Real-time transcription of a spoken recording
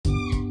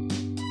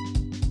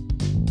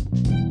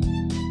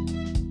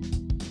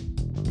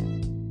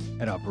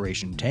At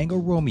Operation Tango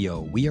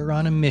Romeo, we are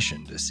on a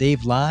mission to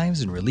save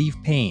lives and relieve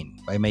pain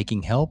by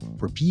making help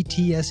for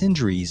PTS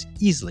injuries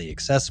easily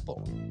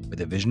accessible, with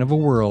a vision of a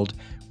world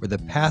where the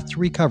path to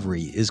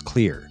recovery is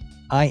clear.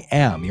 I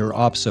am your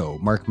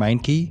OPSO, Mark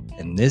Meinke,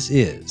 and this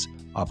is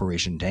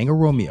Operation Tango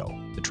Romeo,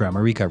 the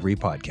Trauma Recovery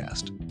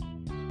Podcast.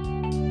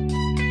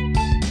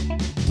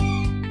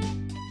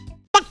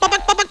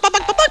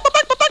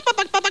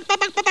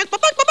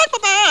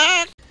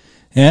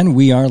 And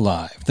we are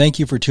live. Thank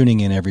you for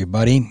tuning in,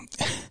 everybody.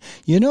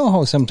 You know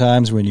how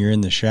sometimes when you're in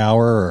the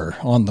shower or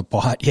on the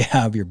pot, you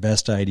have your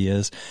best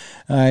ideas.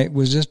 I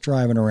was just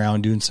driving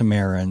around doing some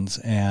errands,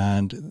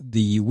 and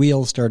the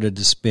wheel started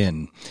to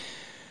spin.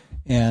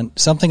 And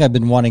something I've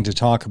been wanting to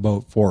talk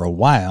about for a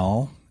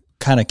while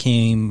kind of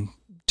came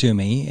to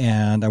me,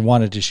 and I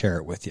wanted to share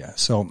it with you.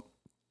 So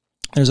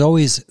there's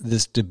always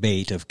this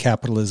debate of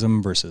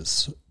capitalism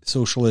versus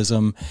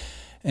socialism,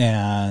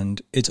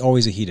 and it's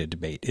always a heated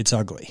debate. It's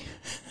ugly.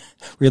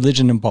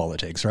 Religion and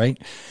politics,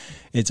 right?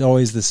 It's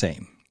always the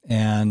same.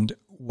 And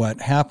what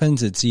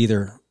happens, it's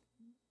either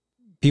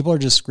people are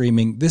just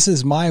screaming, this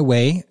is my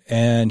way,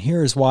 and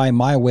here's why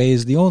my way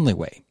is the only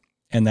way.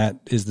 And that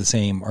is the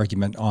same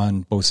argument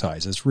on both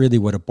sides. It's really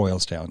what it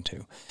boils down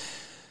to.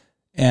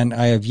 And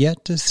I have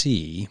yet to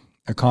see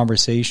a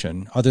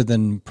conversation other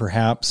than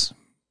perhaps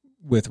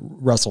with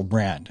Russell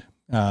Brand.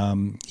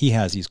 He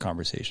has these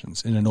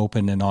conversations in an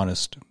open and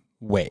honest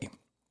way.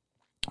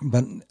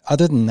 But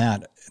other than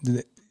that,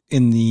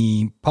 in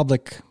the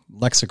public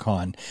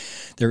lexicon,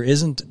 there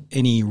isn't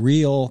any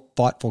real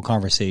thoughtful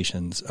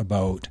conversations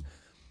about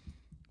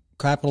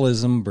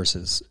capitalism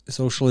versus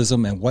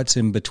socialism and what's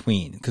in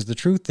between. Because the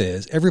truth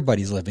is,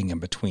 everybody's living in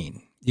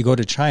between. You go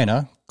to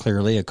China,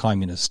 clearly a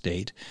communist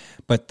state,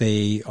 but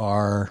they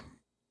are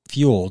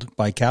fueled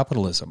by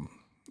capitalism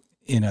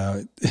in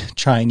a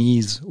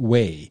Chinese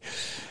way.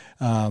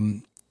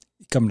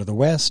 Come to the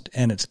West,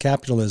 and it's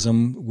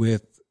capitalism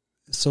with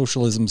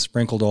socialism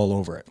sprinkled all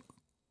over it.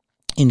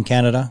 In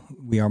Canada,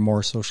 we are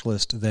more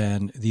socialist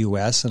than the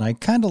U.S., and I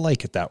kind of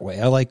like it that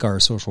way. I like our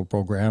social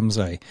programs.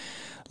 I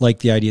like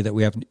the idea that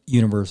we have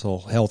universal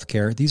health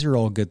care. These are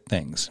all good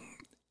things,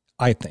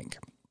 I think.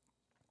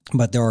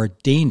 But there are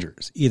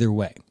dangers either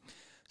way.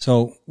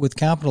 So with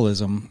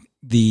capitalism,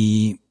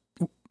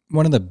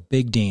 one of the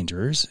big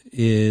dangers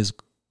is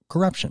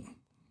corruption.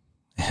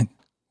 And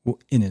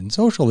in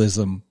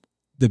socialism,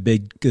 the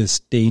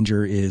biggest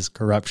danger is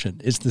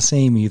corruption. It's the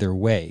same either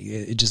way.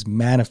 It just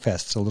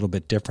manifests a little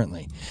bit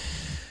differently.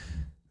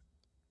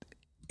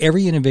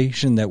 Every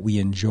innovation that we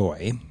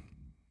enjoy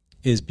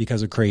is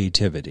because of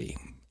creativity.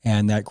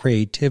 And that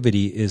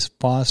creativity is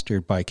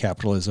fostered by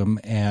capitalism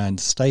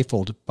and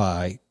stifled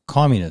by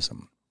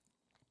communism.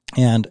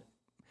 And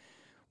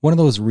one of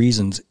those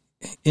reasons,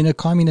 in a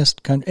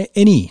communist country,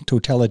 any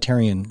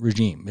totalitarian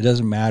regime, it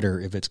doesn't matter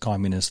if it's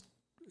communist,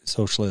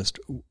 socialist,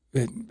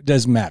 it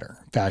doesn't matter,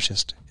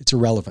 fascist, it's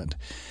irrelevant.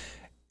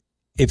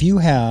 If you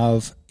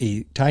have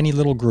a tiny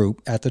little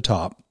group at the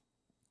top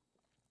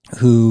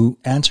who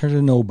answer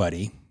to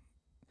nobody,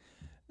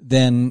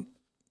 then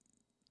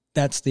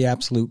that's the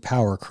absolute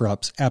power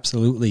corrupts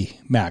absolutely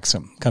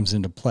maxim comes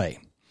into play.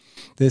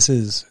 This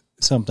is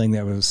something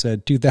that was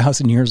said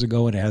 2,000 years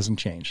ago and it hasn't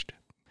changed.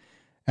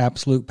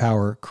 Absolute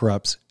power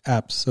corrupts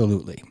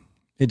absolutely.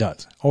 It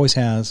does. Always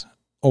has,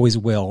 always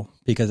will,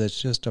 because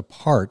it's just a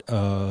part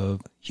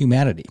of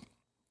humanity.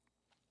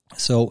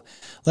 So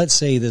let's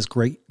say this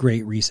great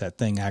reset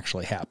thing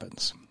actually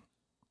happens.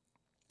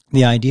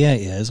 The idea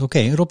is,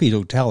 okay, it'll be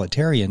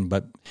totalitarian,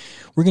 but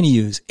we're going to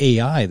use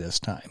AI this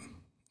time.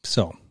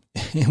 So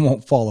it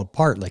won't fall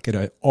apart like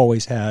it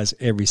always has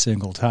every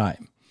single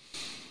time.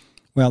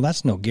 Well,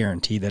 that's no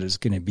guarantee that it's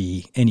going to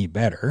be any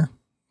better.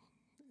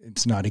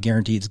 It's not a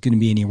guarantee it's going to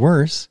be any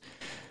worse.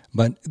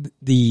 But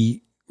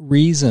the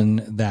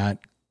reason that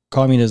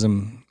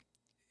communism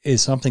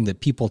is something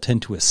that people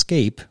tend to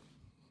escape,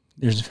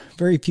 there's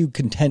very few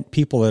content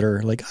people that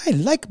are like, I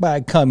like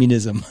my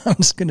communism, I'm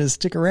just going to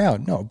stick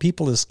around. No,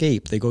 people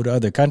escape. They go to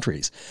other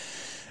countries.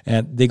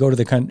 And they go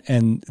to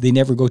and they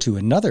never go to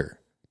another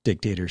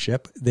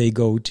dictatorship. They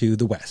go to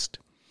the West.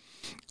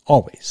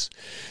 Always.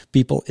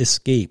 People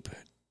escape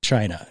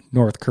China,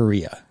 North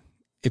Korea.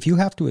 If you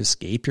have to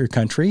escape your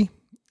country,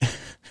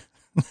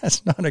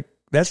 that's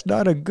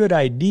not a good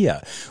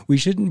idea. We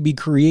shouldn't be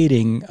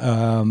creating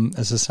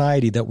a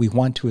society that we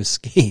want to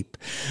escape.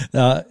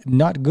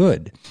 Not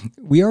good.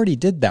 We already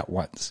did that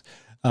once.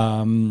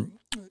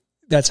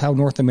 That's how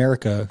North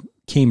America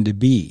came to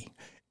be.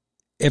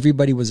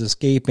 Everybody was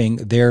escaping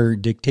their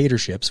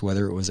dictatorships,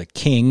 whether it was a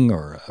king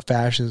or a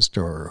fascist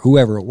or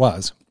whoever it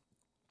was.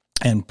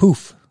 And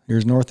poof,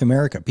 here's North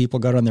America. People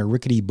got on their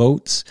rickety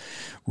boats,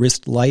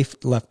 risked life,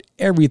 left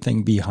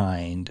everything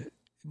behind,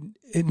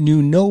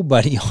 knew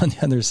nobody on the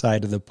other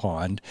side of the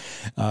pond,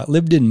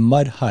 lived in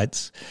mud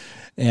huts,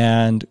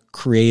 and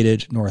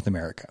created North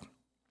America.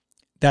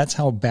 That's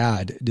how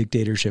bad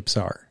dictatorships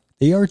are.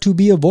 They are to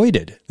be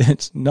avoided.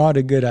 It's not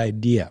a good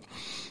idea.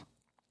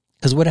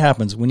 Because what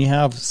happens when you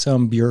have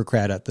some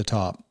bureaucrat at the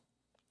top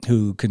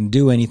who can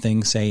do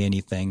anything, say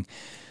anything,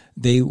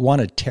 they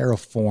want to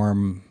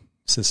terraform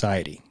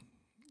society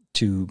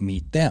to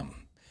meet them.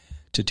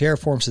 To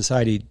terraform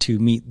society to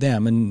meet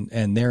them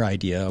and their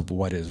idea of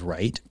what is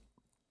right,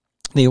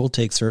 they will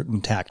take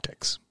certain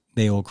tactics.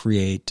 They will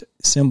create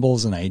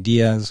symbols and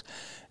ideas,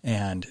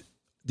 and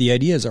the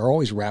ideas are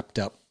always wrapped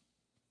up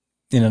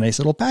in a nice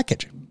little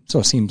package. So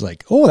it seems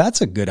like, oh,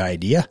 that's a good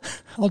idea.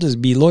 I'll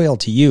just be loyal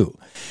to you.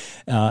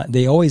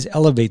 They always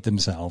elevate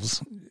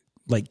themselves,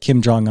 like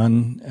Kim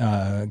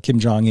Jong-un, Kim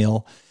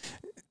Jong-il,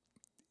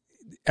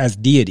 as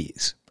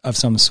deities of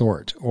some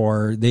sort,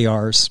 or they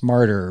are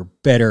smarter,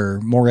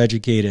 better, more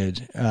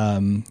educated.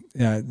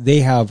 They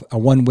have a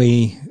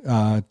one-way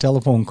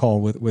telephone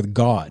call with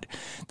God.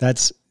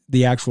 That's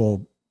the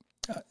actual,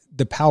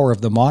 the power of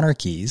the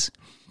monarchies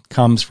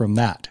comes from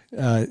that.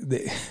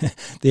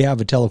 They have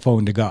a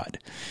telephone to God.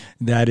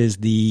 That is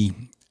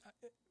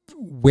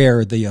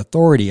where the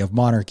authority of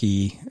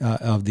monarchy,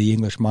 of the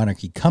English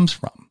monarchy comes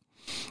from.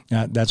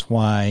 That's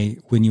why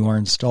when you are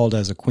installed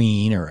as a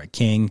queen or a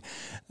king,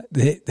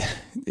 it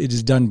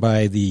is done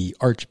by the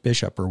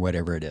archbishop or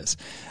whatever it is,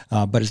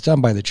 but it's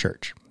done by the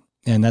church.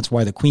 And that's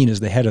why the queen is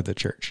the head of the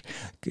church,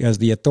 because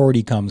the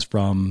authority comes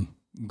from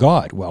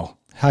God. Well,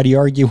 how do you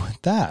argue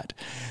with that?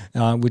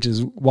 Which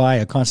is why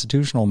a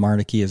constitutional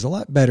monarchy is a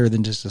lot better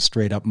than just a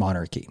straight up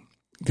monarchy.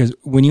 Because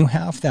when you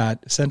have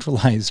that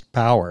centralized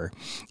power,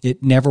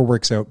 it never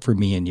works out for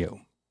me and you.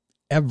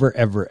 Ever,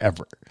 ever,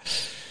 ever.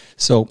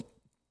 So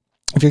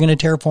if you're going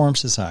to terraform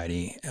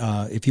society,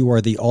 if you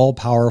are the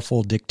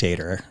all-powerful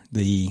dictator,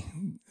 the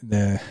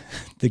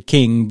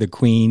king, the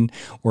queen,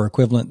 or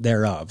equivalent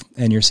thereof,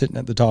 and you're sitting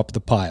at the top of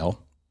the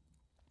pile,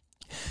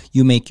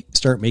 you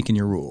start making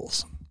your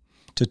rules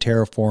to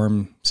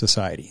terraform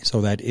society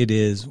so that it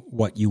is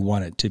what you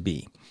want it to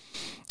be.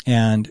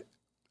 And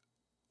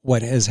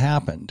what has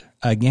happened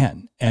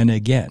again and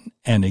again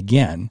and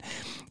again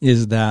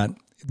is that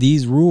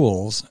these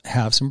rules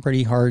have some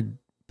pretty hard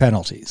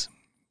penalties,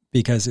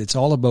 because it's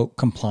all about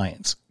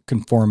compliance,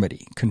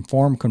 conformity,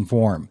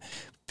 conform,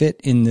 fit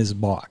in this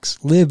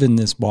box, live in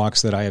this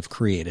box that I have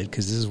created,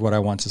 because this is what I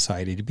want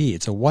society to be.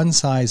 It's a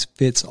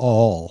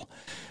one-size-fits-all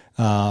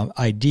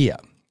idea,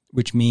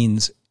 which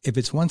means if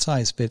it's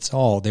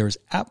one-size-fits-all, there's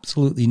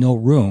absolutely no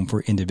room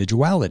for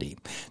individuality.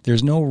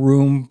 There's no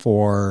room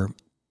for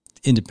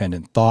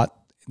independent thought.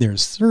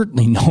 There's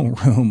certainly no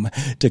room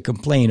to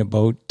complain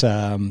about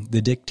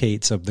the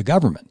dictates of the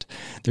government.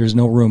 There's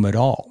no room at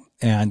all.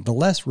 And the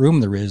less room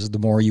there is, the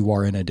more you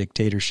are in a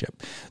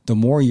dictatorship. The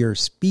more your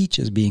speech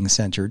is being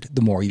censored,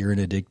 the more you're in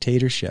a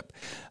dictatorship.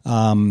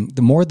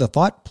 The more the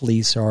thought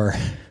police are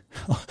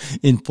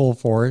in full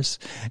force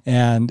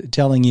and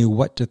telling you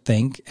what to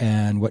think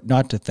and what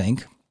not to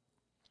think,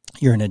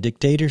 you're in a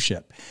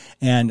dictatorship.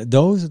 And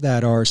those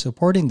that are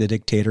supporting the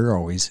dictator are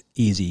always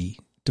easy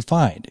to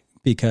find,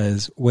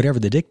 because whatever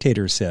the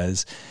dictator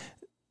says,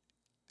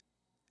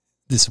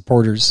 the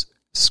supporters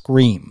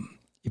scream.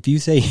 If you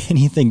say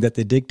anything that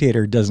the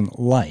dictator doesn't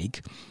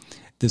like,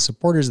 the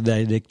supporters of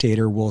that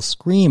dictator will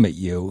scream at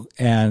you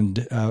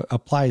and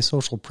apply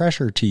social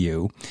pressure to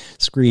you,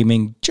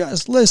 screaming,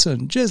 just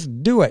listen,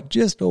 just do it,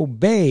 just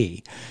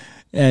obey.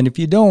 And if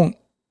you don't,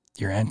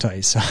 you're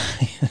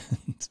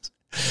anti-science.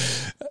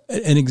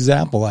 An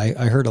example, I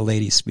heard a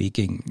lady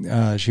speaking.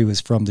 She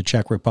was from the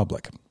Czech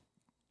Republic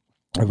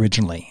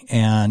originally,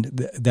 and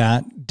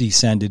that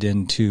descended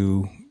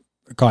into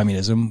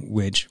communism,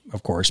 which,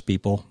 of course,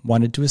 people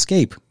wanted to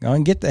escape. Go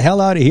and get the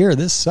hell out of here.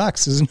 This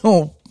sucks. This is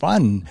no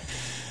fun.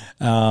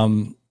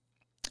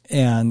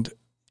 And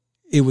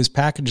it was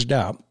packaged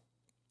up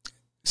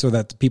so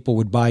that the people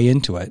would buy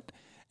into it.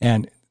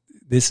 And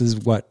this is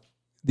what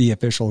the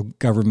official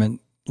government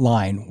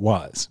line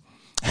was.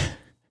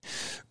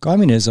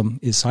 Communism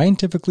is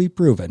scientifically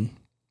proven.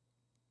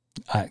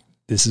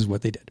 This is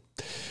what they did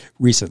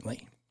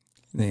recently.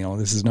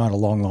 This is not a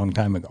long, long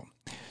time ago.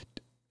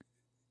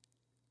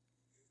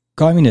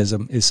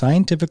 Communism is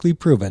scientifically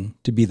proven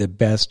to be the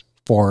best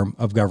form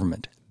of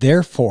government.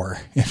 Therefore,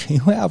 if you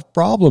have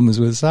problems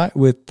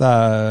with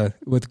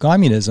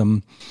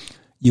communism,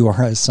 you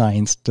are a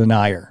science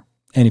denier.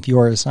 And if you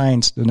are a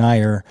science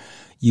denier,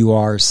 you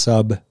are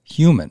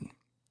subhuman.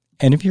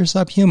 And if you're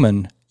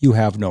subhuman, you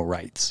have no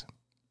rights.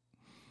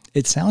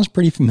 It sounds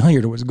pretty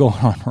familiar to what's going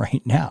on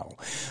right now,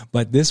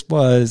 but this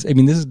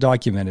is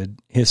documented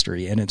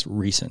history, and it's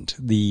recent.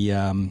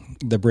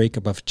 The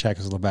breakup of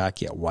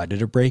Czechoslovakia. Why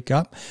did it break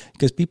up?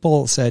 Because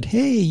people said,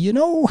 hey,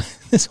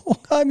 this whole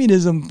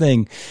communism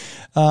thing,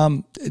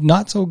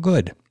 not so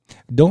good.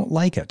 Don't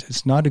like it.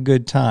 It's not a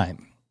good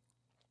time.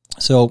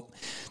 So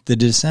the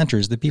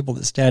dissenters, the people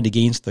that stand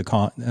against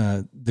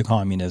the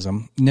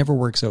communism, never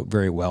works out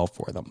very well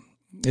for them.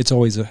 It's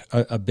always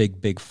a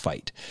big, big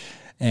fight.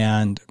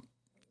 And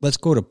let's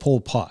go to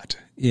Pol Pot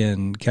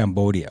in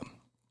Cambodia.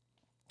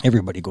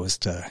 Everybody goes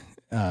to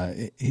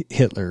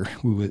Hitler.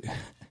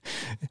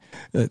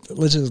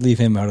 Let's just leave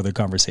him out of the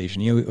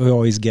conversation. He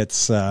always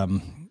gets,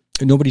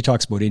 nobody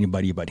talks about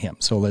anybody but him.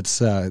 So let's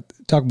talk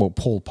about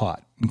Pol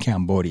Pot in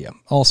Cambodia.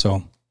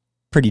 Also,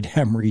 pretty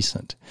damn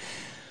recent.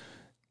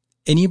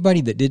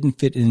 anybody that didn't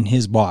fit in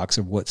his box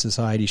of what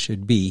society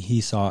should be,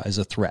 he saw as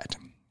a threat.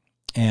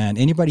 And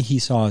anybody he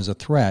saw as a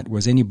threat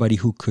was anybody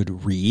who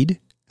could read.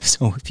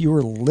 So if you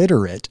were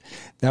literate,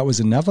 that was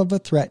enough of a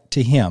threat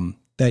to him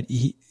that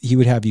he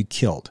would have you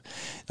killed.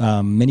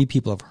 Many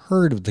people have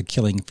heard of the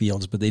killing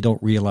fields, but they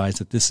don't realize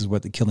that this is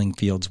what the killing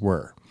fields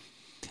were.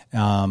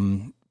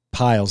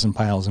 Piles and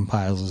piles and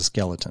piles of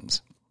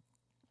skeletons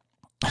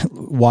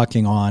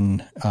walking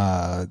on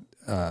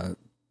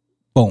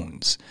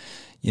bones.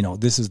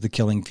 This is the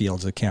killing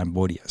fields of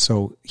Cambodia.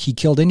 So he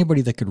killed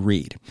anybody that could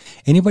read.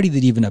 Anybody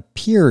that even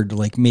appeared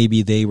like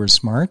maybe they were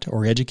smart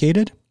or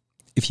educated.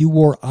 If you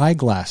wore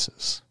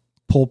eyeglasses,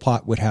 Pol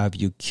Pot would have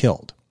you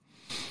killed.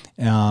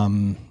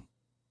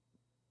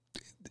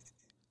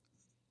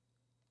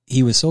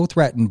 He was so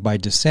threatened by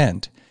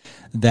dissent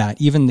that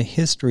even the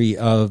history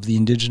of the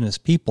indigenous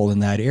people in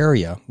that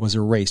area was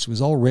erased. It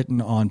was all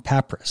written on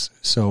papyrus.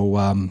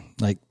 So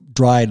like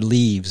dried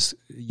leaves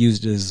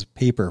used as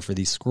paper for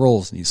these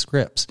scrolls and these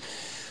scripts.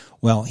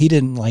 Well, he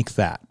didn't like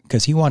that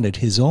because he wanted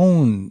his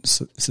own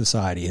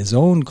society, his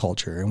own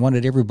culture, and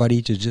wanted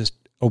everybody to just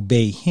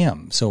obey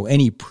him. So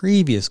any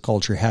previous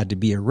culture had to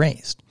be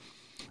erased.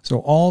 So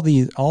all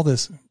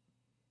this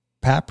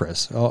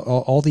papyrus,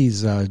 all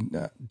these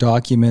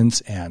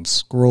documents and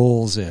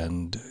scrolls,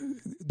 and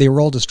they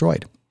were all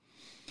destroyed.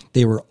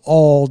 They were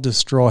all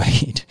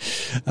destroyed.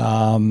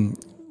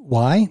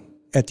 Why?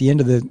 At the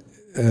end of the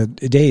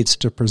day, it's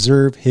to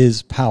preserve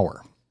his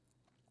power.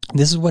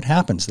 This is what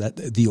happens. That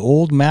the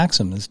old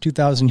maxim is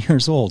 2,000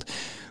 years old.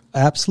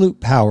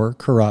 Absolute power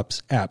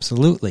corrupts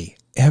absolutely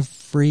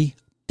every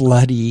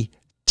bloody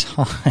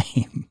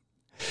time.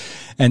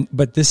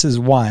 But this is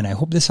why, and I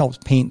hope this helps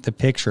paint the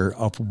picture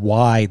of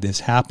why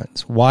this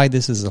happens, why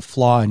this is a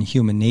flaw in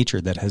human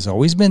nature that has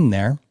always been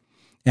there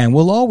and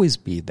will always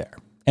be there.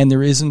 And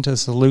there isn't a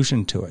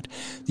solution to it.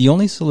 The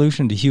only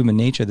solution to human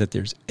nature that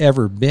there's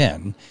ever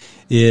been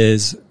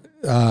is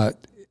an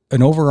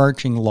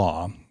overarching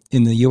law.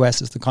 In the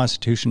U.S. is the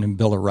Constitution and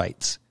Bill of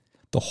Rights.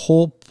 The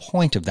whole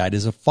point of that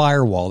is a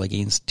firewall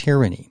against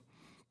tyranny,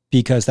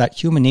 because that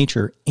human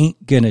nature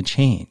ain't going to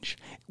change.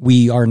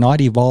 We are not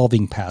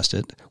evolving past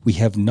it. We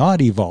have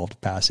not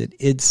evolved past it.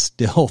 It's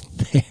still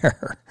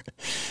there.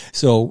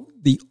 So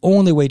the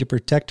only way to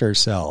protect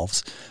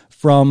ourselves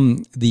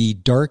from the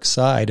dark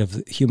side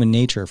of human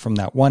nature, from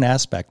that one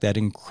aspect, that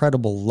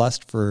incredible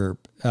lust for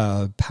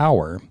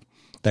power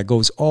that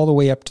goes all the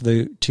way up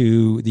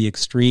to the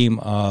extreme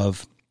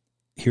of,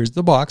 here's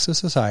the box of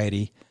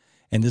society,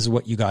 and this is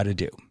what you got to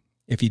do.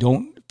 If you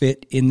don't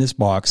fit in this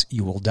box,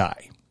 you will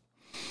die.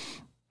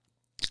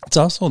 It's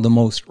also the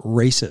most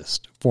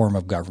racist form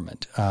of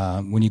government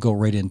when you go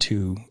right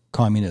into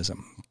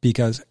communism,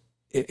 because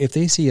if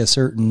they see a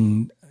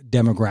certain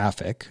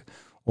demographic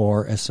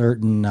or a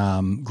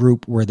certain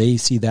group where they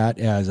see that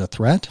as a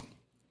threat,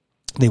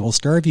 they will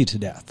starve you to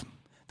death.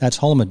 That's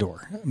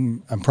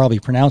Holodomor. I'm probably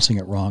pronouncing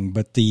it wrong,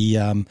 but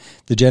the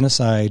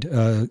genocide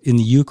in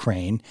the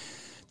Ukraine,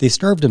 they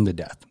starved them to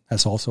death.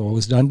 That's also what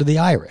was done to the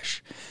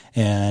Irish,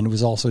 and it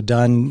was also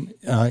done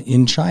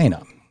in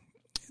China.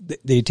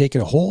 They take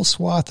a whole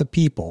swath of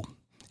people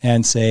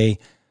and say,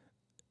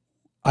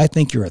 I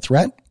think you're a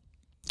threat,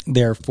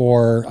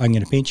 therefore I'm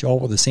going to paint you all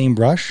with the same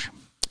brush.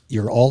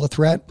 You're all a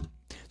threat,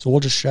 so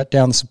we'll just shut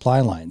down the supply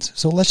lines.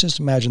 So let's just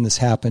imagine this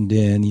happened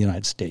in the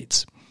United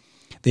States.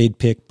 They'd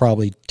pick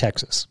probably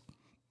Texas.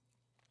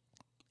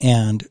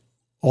 And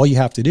all you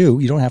have to do,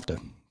 you don't have to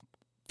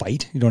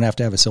fight, you don't have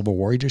to have a civil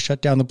war, you just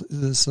shut down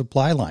the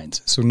supply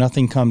lines so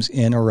nothing comes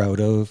in or out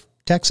of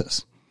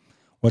Texas.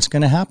 What's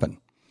going to happen?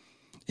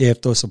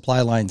 If those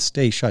supply lines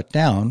stay shut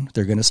down,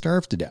 they're going to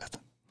starve to death.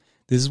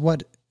 This is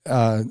what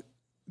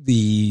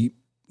the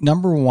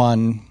number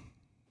one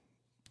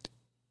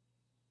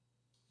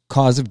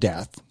cause of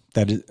death,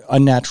 that is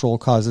unnatural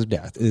cause of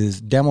death,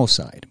 is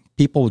democide.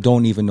 People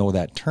don't even know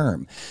that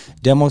term.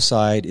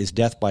 Democide is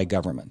death by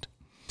government.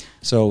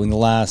 So in the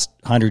last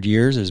 100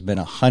 years, there's been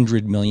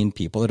 100 million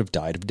people that have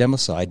died of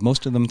democide,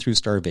 most of them through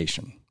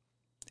starvation.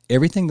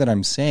 Everything that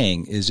I'm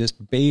saying is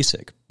just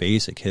basic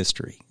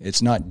history.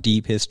 It's not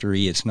deep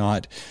history. It's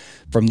not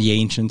from the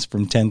ancients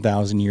from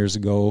 10,000 years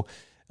ago.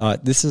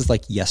 This is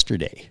like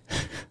yesterday.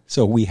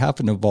 So we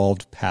haven't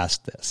evolved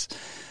past this.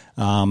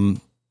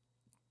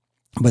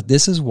 But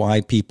this is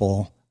why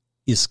people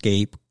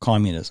escape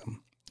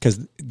communism,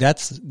 because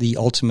that's the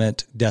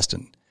ultimate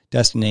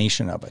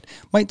destination of it.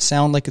 Might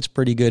sound like it's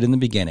pretty good in the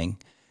beginning.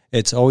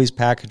 It's always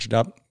packaged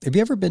up. Have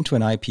you ever been to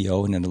an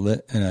IPO,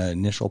 an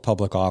initial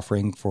public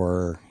offering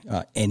for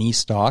any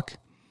stock?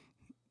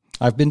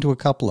 I've been to a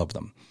couple of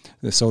them.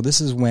 So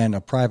this is when a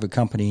private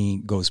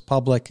company goes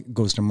public,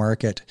 goes to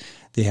market.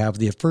 They have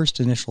the first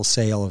initial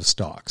sale of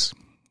stocks.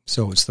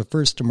 So it's the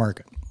first to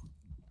market.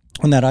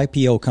 When that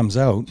IPO comes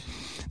out,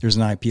 there's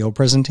an IPO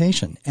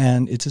presentation,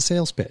 and it's a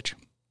sales pitch.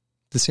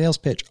 The sales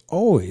pitch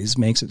always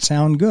makes it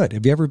sound good.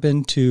 Have you ever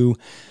been to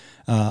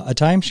a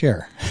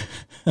timeshare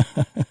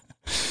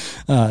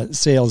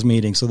sales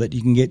meeting so that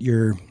you can get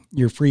your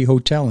free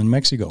hotel in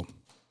Mexico?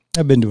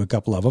 I've been to a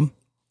couple of them.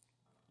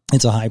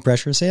 It's a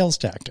high-pressure sales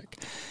tactic,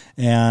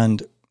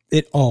 and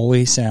it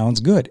always sounds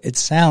good. It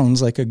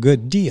sounds like a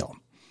good deal.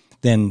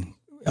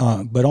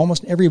 But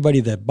almost everybody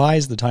that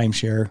buys the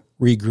timeshare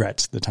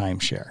regrets the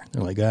timeshare.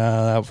 They're like,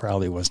 that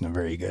probably wasn't a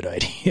very good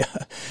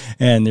idea.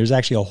 And there's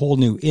actually a whole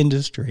new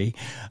industry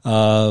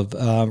of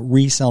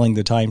reselling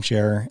the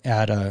timeshare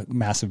at a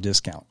massive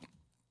discount.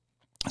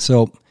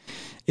 So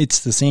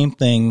it's the same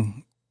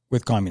thing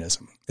with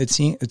communism.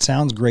 It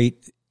sounds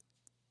great.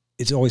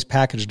 It's always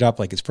packaged up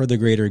like it's for the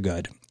greater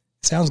good.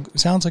 It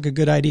sounds like a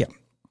good idea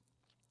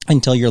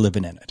until you're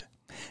living in it.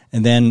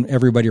 And then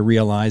everybody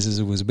realizes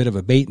it was a bit of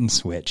a bait and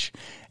switch,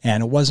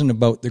 and it wasn't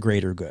about the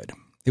greater good.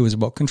 It was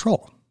about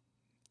control.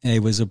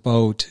 It was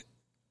about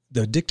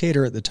the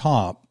dictator at the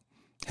top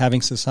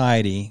having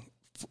society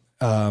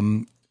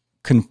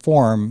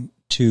conform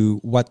to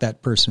what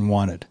that person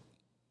wanted.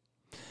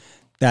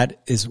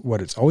 That is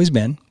what it's always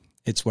been.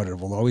 It's what it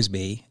will always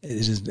be.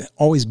 It has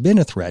always been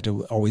a threat. It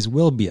always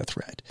will be a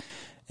threat.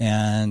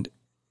 And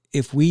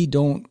if we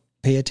don't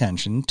pay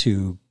attention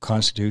to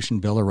Constitution,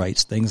 Bill of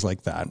Rights, things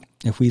like that,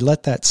 if we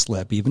let that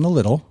slip even a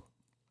little,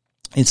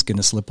 it's going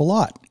to slip a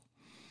lot,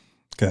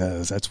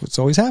 because that's what's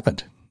always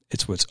happened.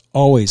 It's what's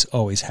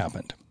always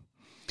happened.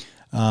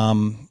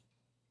 And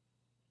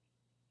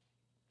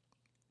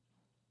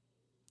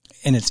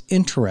it's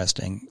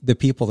interesting, the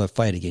people that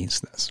fight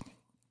against this.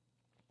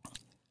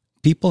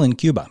 People in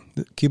Cuba.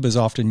 Cuba is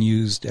often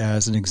used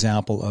as an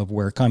example of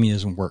where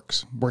communism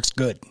works. Works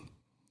good.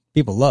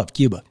 People love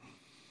Cuba.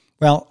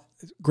 Well,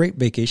 great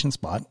vacation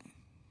spot,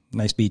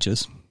 nice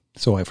beaches.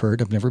 So I've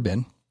heard. I've never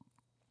been.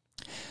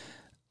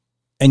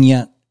 And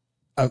yet,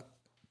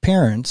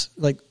 parents,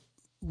 like,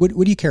 what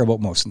do you care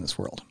about most in this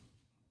world?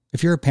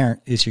 If you're a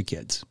parent, it's your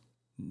kids.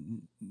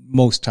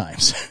 Most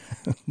times.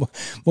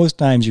 Most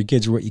times your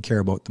kids are what you care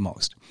about the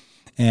most.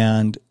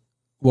 And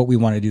what we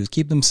want to do is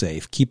keep them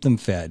safe, keep them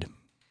fed,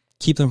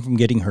 keep them from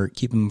getting hurt,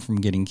 keep them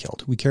from getting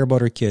killed. We care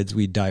about our kids.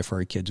 We die for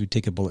our kids. We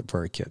take a bullet for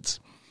our kids.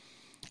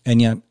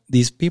 And yet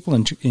these people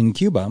in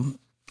Cuba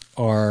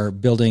are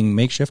building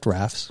makeshift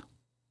rafts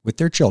with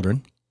their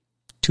children,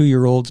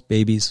 2-year-olds,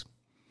 babies,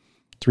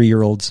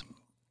 3-year-olds.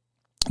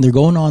 They're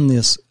going on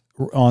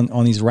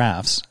these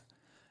rafts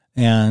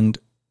and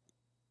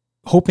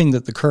hoping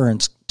that the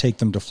currents take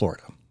them to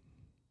Florida.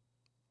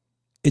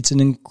 It's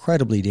an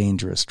incredibly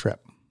dangerous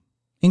trip.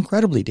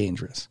 Incredibly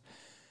dangerous.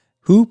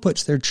 Who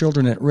puts their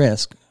children at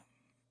risk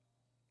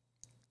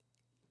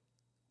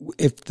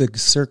if the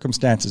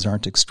circumstances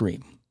aren't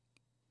extreme?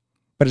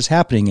 But it's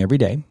happening every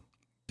day.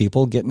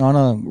 People getting on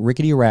a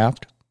rickety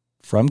raft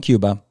from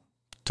Cuba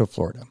to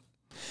Florida.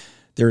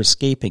 They're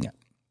escaping it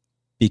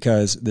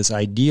because this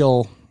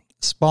ideal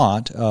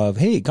spot of,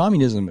 hey,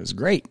 communism is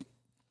great,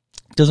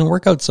 doesn't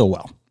work out so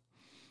well.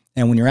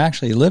 And when you're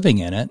actually living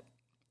in it,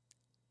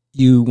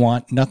 you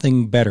want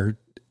nothing better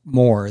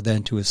more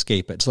than to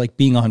escape it. It's like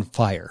being on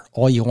fire.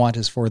 All you want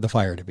is for the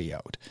fire to be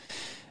out.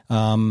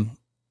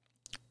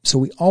 So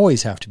we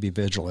always have to be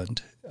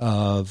vigilant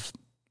of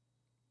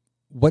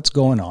what's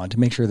going on to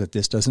make sure that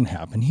this doesn't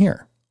happen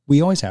here.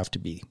 We always have to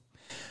be.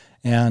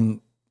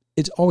 And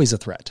it's always a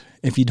threat.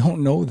 If you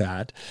don't know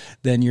that,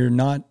 then you're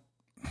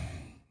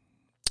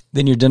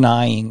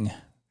denying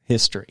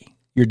history.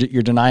 You're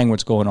denying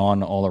what's going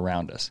on all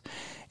around us.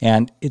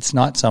 And it's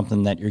not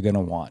something that you're going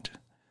to want.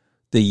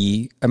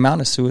 The amount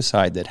of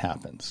suicide that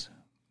happens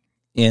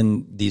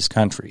in these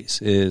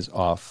countries is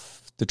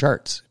off the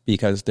charts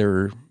because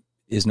there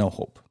is no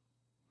hope.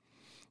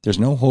 There's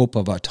no hope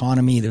of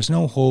autonomy. There's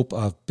no hope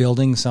of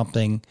building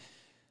something.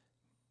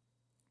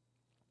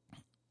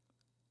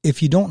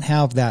 If you don't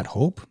have that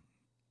hope,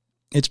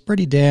 it's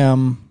pretty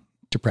damn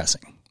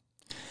depressing.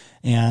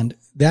 And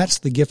that's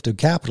the gift of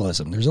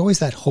capitalism. There's always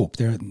that hope,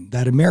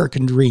 that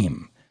American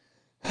dream.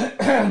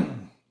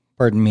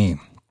 Pardon me.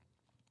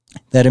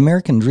 That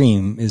American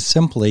dream is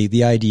simply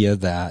the idea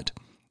that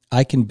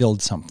I can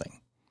build something.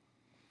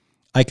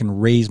 I can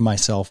raise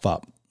myself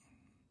up.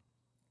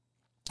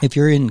 If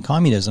you're in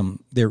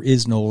communism, there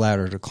is no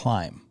ladder to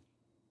climb.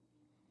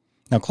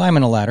 Now,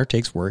 climbing a ladder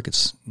takes work.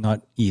 It's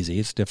not easy.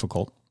 It's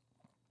difficult.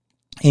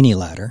 Any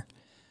ladder.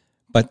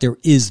 But there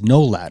is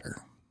no ladder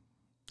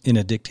in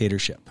a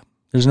dictatorship.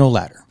 There's no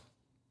ladder.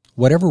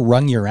 Whatever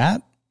rung you're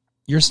at,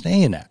 you're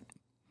staying at.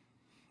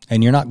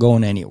 And you're not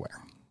going anywhere.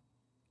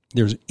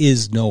 There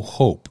is no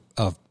hope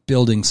of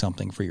building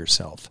something for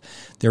yourself.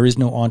 There is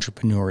no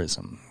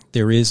entrepreneurism.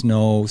 There is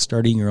no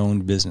starting your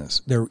own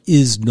business. There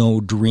is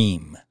no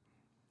dream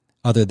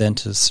other than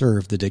to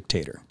serve the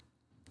dictator.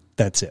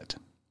 That's it.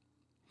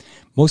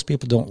 Most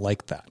people don't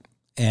like that.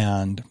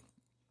 And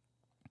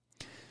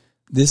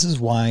this is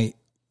why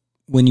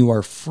when you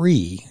are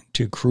free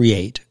to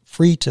create,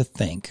 free to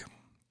think,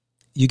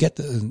 you get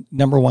the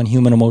number one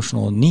human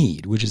emotional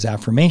need, which is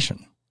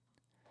affirmation.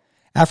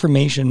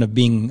 Affirmation of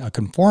being a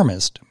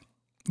conformist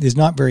is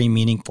not very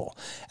meaningful.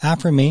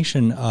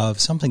 Affirmation of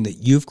something that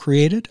you've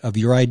created, of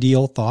your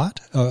ideal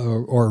thought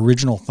or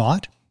original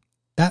thought,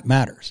 that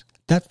matters.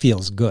 That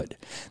feels good.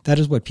 That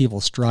is what people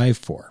strive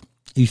for.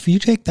 If you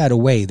take that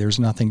away, there's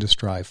nothing to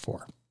strive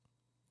for.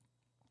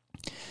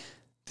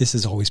 this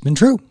has always been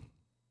true.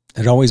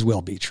 It always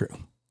will be true.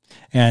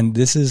 And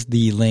this is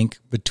the link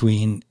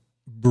between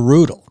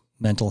brutal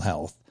mental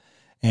health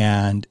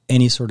and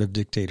any sort of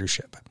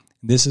dictatorship.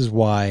 This is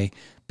why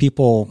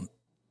people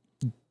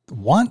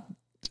want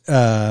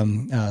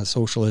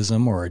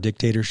socialism or a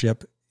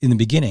dictatorship in the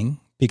beginning,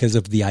 because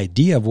of the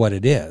idea of what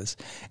it is.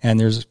 And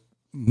there's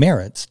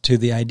merits to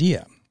the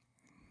idea,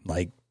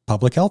 like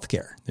public health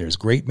care. There's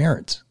great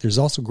merits. There's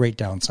also great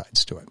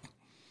downsides to it.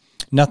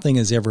 Nothing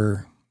is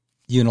ever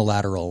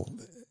unilateral,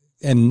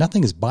 and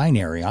nothing is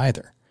binary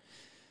either.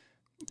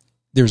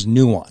 There's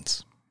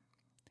nuance.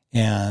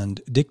 And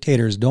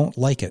dictators don't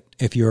like it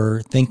if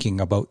you're thinking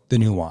about the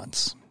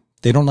nuance.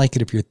 They don't like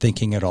it if you're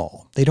thinking at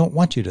all. They don't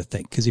want you to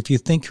think, because if you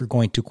think, you're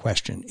going to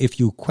question. If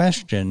you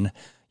question,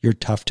 you're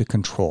tough to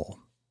control,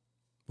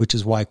 which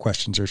is why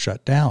questions are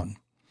shut down.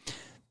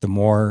 The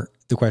more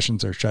the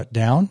questions are shut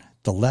down,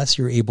 the less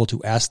you're able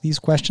to ask these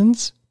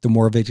questions, the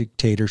more of a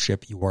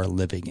dictatorship you are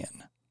living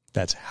in.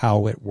 That's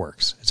how it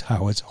works. It's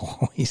how it's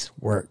always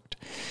worked.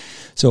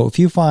 So if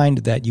you find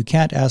that you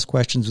can't ask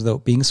questions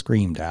without being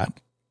screamed at,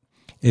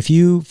 if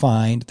you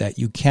find that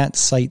you can't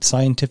cite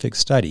scientific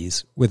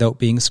studies without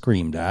being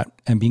screamed at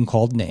and being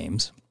called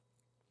names,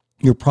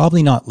 you're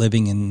probably not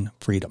living in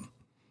freedom.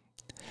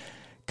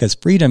 Because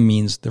freedom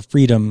means the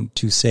freedom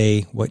to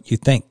say what you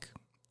think,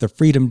 the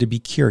freedom to be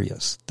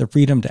curious, the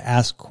freedom to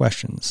ask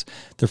questions,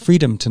 the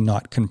freedom to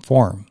not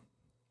conform.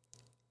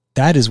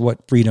 That is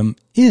what freedom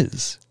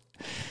is.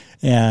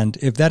 And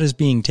if that is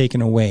being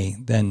taken away,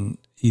 then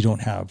you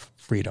don't have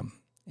freedom.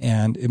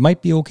 And it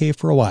might be okay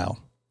for a while.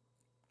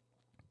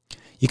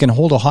 You can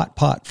hold a hot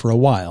pot for a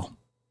while,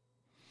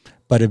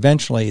 but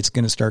eventually it's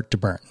going to start to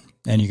burn,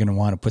 and you're going to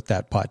want to put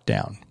that pot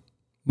down.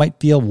 Might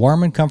feel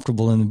warm and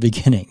comfortable in the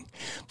beginning,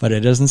 but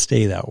it doesn't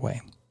stay that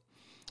way.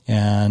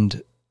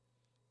 And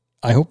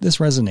I hope this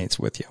resonates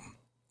with you.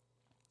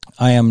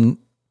 I am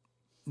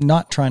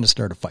not trying to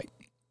start a fight.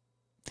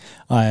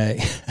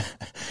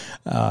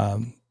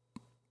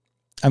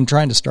 I'm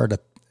trying to start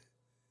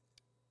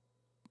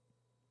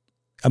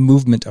a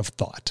movement of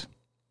thought.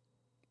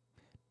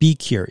 Be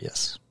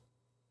curious.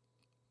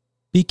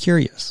 Be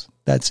curious.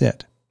 That's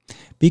it.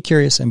 Be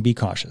curious and be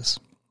cautious.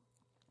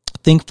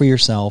 Think for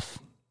yourself.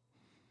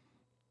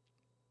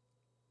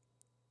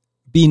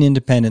 Be an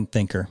independent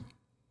thinker.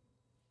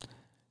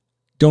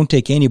 Don't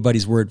take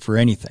anybody's word for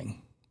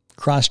anything.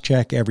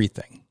 Cross-check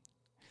everything.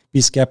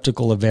 Be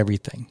skeptical of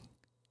everything.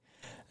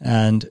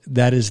 And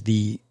that is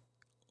the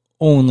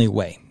only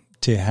way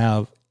to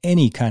have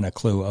any kind of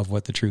clue of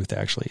what the truth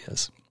actually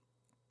is.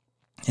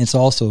 It's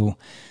also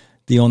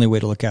the only way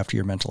to look after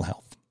your mental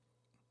health.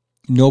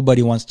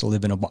 Nobody wants to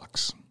live in a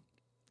box.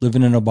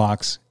 Living in a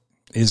box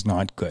is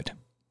not good.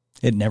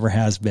 It never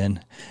has been.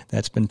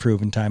 That's been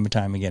proven time and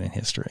time again in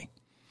history.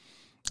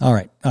 All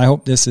right. I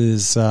hope this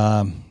is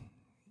food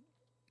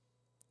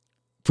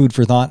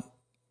for thought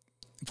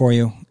for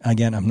you.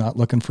 Again, I'm not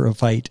looking for a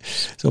fight,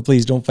 so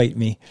please don't fight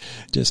me.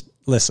 Just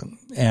listen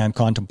and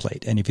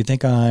contemplate. And if you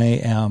think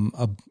I am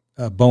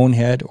a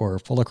bonehead or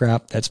full of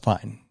crap, that's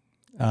fine.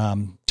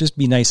 Just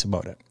be nice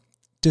about it.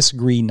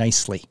 Disagree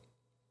nicely.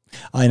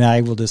 And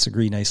I will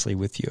disagree nicely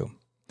with you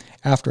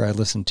after I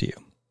listen to you.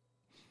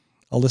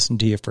 I'll listen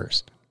to you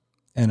first,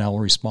 and I'll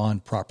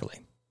respond properly.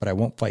 But I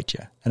won't fight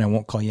you, and I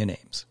won't call you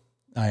names.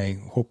 I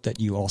hope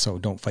that you also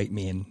don't fight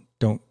me and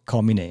don't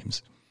call me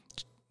names.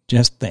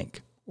 Just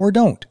think. Or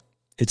don't.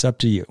 It's up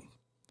to you.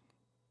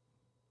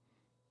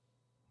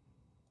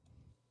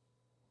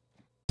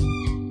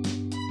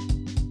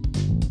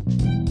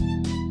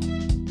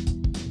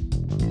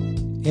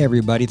 Hey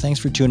everybody,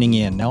 thanks for tuning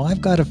in. Now I've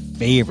got a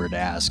favor to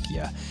ask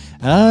you.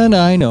 And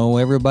I know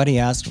everybody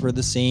asks for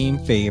the same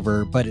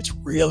favor, but it's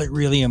really,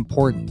 really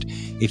important.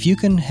 If you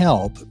can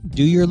help,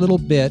 do your little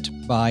bit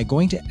by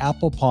going to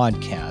Apple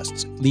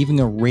Podcasts, leaving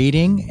a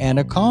rating and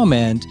a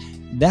comment.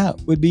 That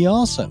would be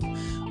awesome.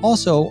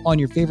 Also, on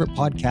your favorite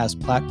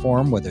podcast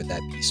platform, whether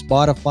that be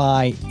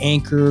Spotify,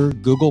 Anchor,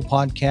 Google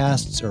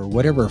Podcasts, or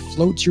whatever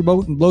floats your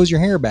boat and blows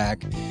your hair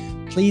back,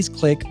 please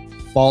click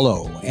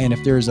follow. And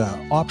if there's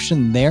an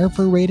option there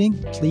for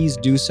rating, please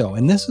do so.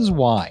 And this is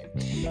why.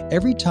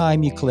 Every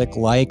time you click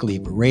like,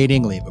 leave a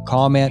rating, leave a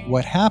comment,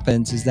 what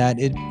happens is that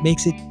it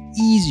makes it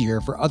easier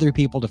for other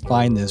people to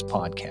find this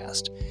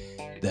podcast.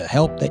 The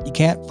help that you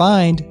can't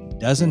find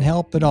doesn't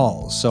help at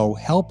all. So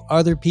help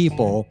other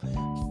people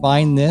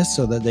find this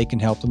so that they can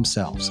help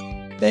themselves.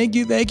 Thank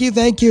you, thank you,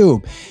 thank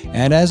you.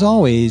 And as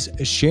always,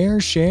 share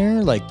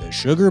like the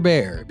sugar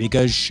bear,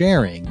 because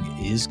sharing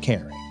is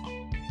caring.